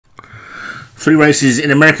Three races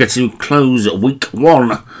in America to close week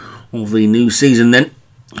one of the new season then.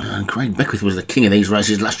 And Craig Beckwith was the king of these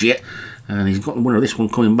races last year, and he's got the winner of this one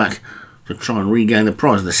coming back to try and regain the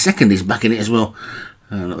prize. The second is back in it as well.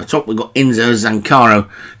 And at the top we've got Enzo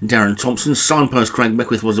Zancaro, Darren Thompson. Signpost Craig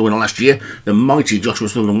Beckwith was the winner last year. The mighty Joshua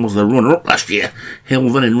Sutherland was the runner-up last year.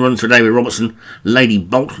 Hillville in runs for David Robertson. Lady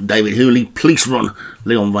Bolt, David Hooley. Police Run,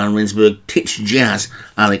 Leon Van Rensburg. Titch Jazz,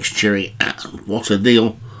 Alex Cherry. And what a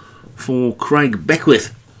deal for Craig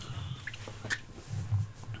Beckwith.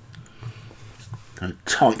 A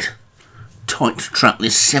tight track.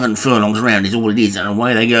 This 7 furlongs round is all it is, and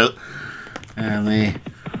away they go. And they're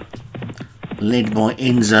led by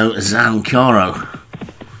Enzo Zancaro.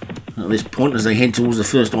 At this point, as they head towards the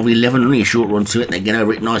first of 11, only a short run to it, they get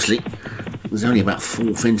over it nicely. There's only about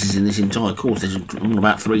 4 fences in this entire course. There's run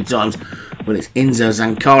about 3 times, but it's Enzo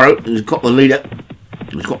Zancaro who's got the leader,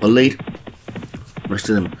 who's got the lead. The rest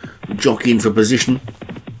of them jockeying for position.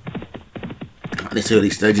 At this early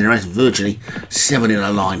stage in the race, virtually 7 in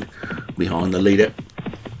a line behind the leader,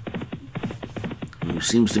 who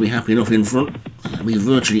seems to be happy enough in front. We're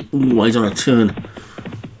virtually always on a turn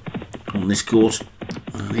on this course.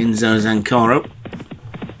 Enzo Zancaro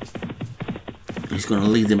is going to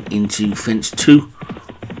lead them into fence 2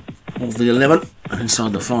 of the 11,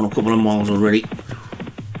 inside the final couple of miles already.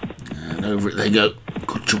 And over it they go.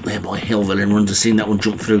 Good jump there by Hillville, and runs to see that one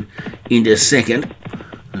jump through into second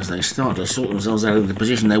as they start to sort themselves out of the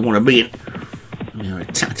position they want to be in. They're a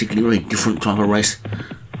tactically very different type of race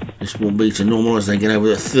this will be to normal as they get over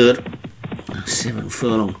the third. 7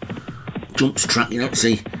 furlong jumps track, you don't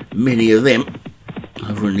see many of them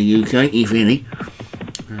over in the UK, if any.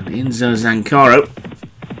 And Enzo Zancaro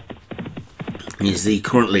is the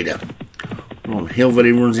current leader. Ron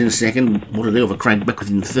Hillville runs in second. What a deal for Craig Beckwith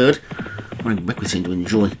in third. Craig Beckwith seemed to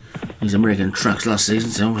enjoy his American tracks last season,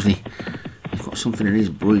 so obviously he's got something in his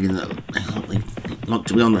breeding that they like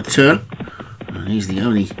to be on the turn. And he's the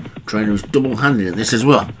only trainer who's double-handed in this as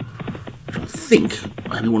well. Which I think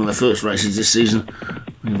maybe one of the first races this season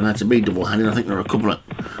we've had to be double-handed. I think there were a couple at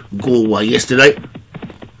Galway yesterday,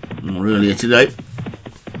 or earlier today.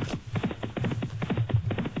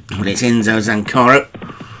 But it's Enzo Zancaro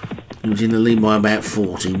who's in the lead by about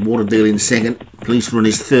 40. What a deal in second. Police Run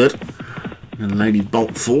is third. And Lady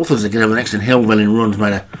Bolt fourth as they get over next. And Hillville in runs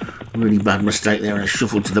made a really bad mistake there and a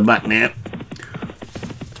shuffle to the back now.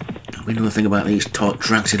 We know the thing about these tight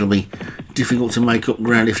tracks, it'll be difficult to make up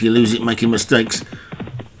ground if you lose it making mistakes.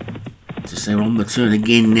 Just they're on the turn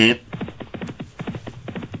again now.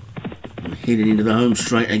 And heading into the home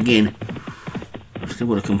straight again. We've still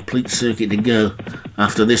got a complete circuit to go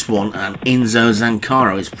after this one, and Enzo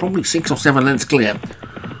Zancaro is probably 6 or 7 lengths clear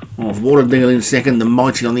of What a Deal in second. The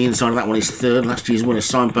Mighty on the inside of that one is third. Last year's winner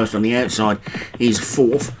Signpost on the outside is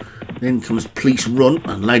fourth. Then comes Police Run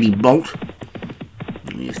and Lady Bolt.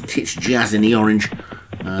 There's Titch Jazz in the orange.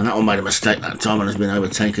 That one made a mistake that time and has been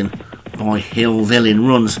overtaken by Hillville in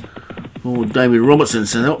runs for David Robertson.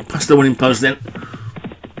 So they'll pass the winning post then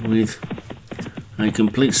with a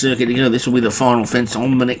complete circuit to go. This will be the final fence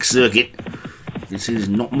on the next circuit. This is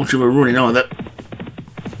not much of a running either.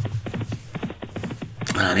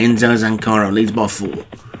 And Enzo Zancaro leads by 4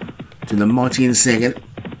 to the Mighty in second.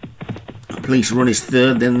 Police Run is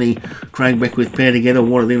third. Then the Craig Beckwith pair together.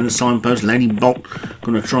 What are they in the Signpost? Lady Bolt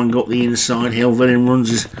going to try and go up the inside. Hillville in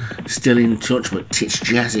runs is still in touch, but Titch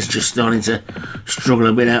Jazz is just starting to struggle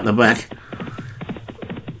a bit out the back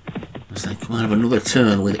as they come out of another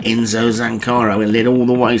turn with Enzo Zancaro, who led all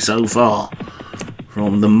the way so far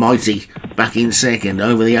from the Mighty back in second.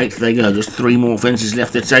 Over the 8th they go. Just 3 more fences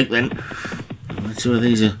left to take then. And 2 of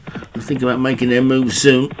these are think about making their move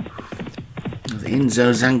soon.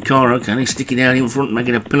 Enzo Zancaro, can he stick it out in front,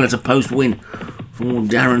 making a pillar to post win for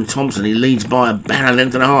Darren Thompson. He leads by about a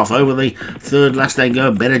length and a half. Over the third last they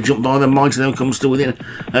go. Better jump by the Mighty, though, comes to within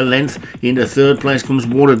a length. Into third place comes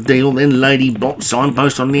What a Deal. Then Lady Bot,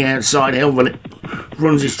 Signpost on the outside. Hillville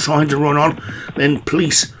runs, is trying to run on. Then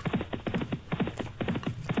Police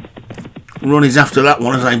Run is after that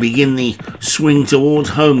one as they begin the swing towards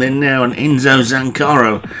home then now, and Enzo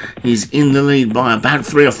Zancaro is in the lead by about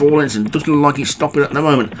 3 or 4 lengths and doesn't look like he's stopping at the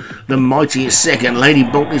moment. The Mighty is second, Lady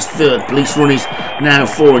Bolt is third, Police Run is now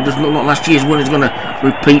 4. It doesn't look like last year's winner is going to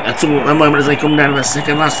repeat at all at the moment as they come down to the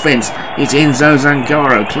second last fence. It's Enzo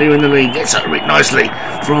Zancaro clearing the lead, gets over it nicely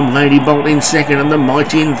from Lady Bolt in second and the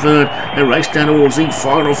Mighty in third. They race down towards the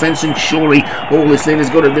final fence, and surely all this leader's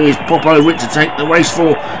got to do is pop over it to take the race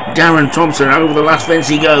for Darren Thompson. Over the last fence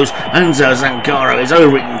he goes. Enzo Zancaro is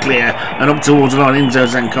over it and clear and up towards the line. Enzo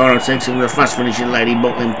Zancaro takes him with a fast finishing Lady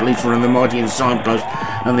Bolt, then Police Run and the Mighty in Signpost,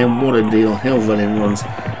 and then What a Deal. Hillville in runs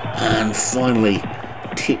and finally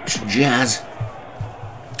Tips Jazz,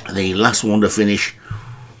 the last one to finish.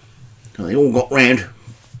 So they all got round,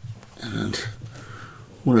 and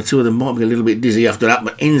one or two of them might be a little bit dizzy after that,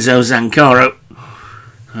 but Enzo Zancaro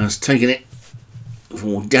has taken it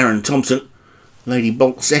for Darren Thompson. Lady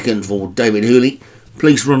Bolt second for David Hooley.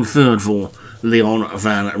 Police Run third for Leon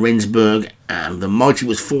van Rensburg, and the Mighty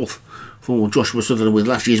was fourth for Joshua Sutherland, with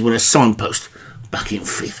last year's winner Signpost back in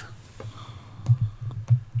fifth.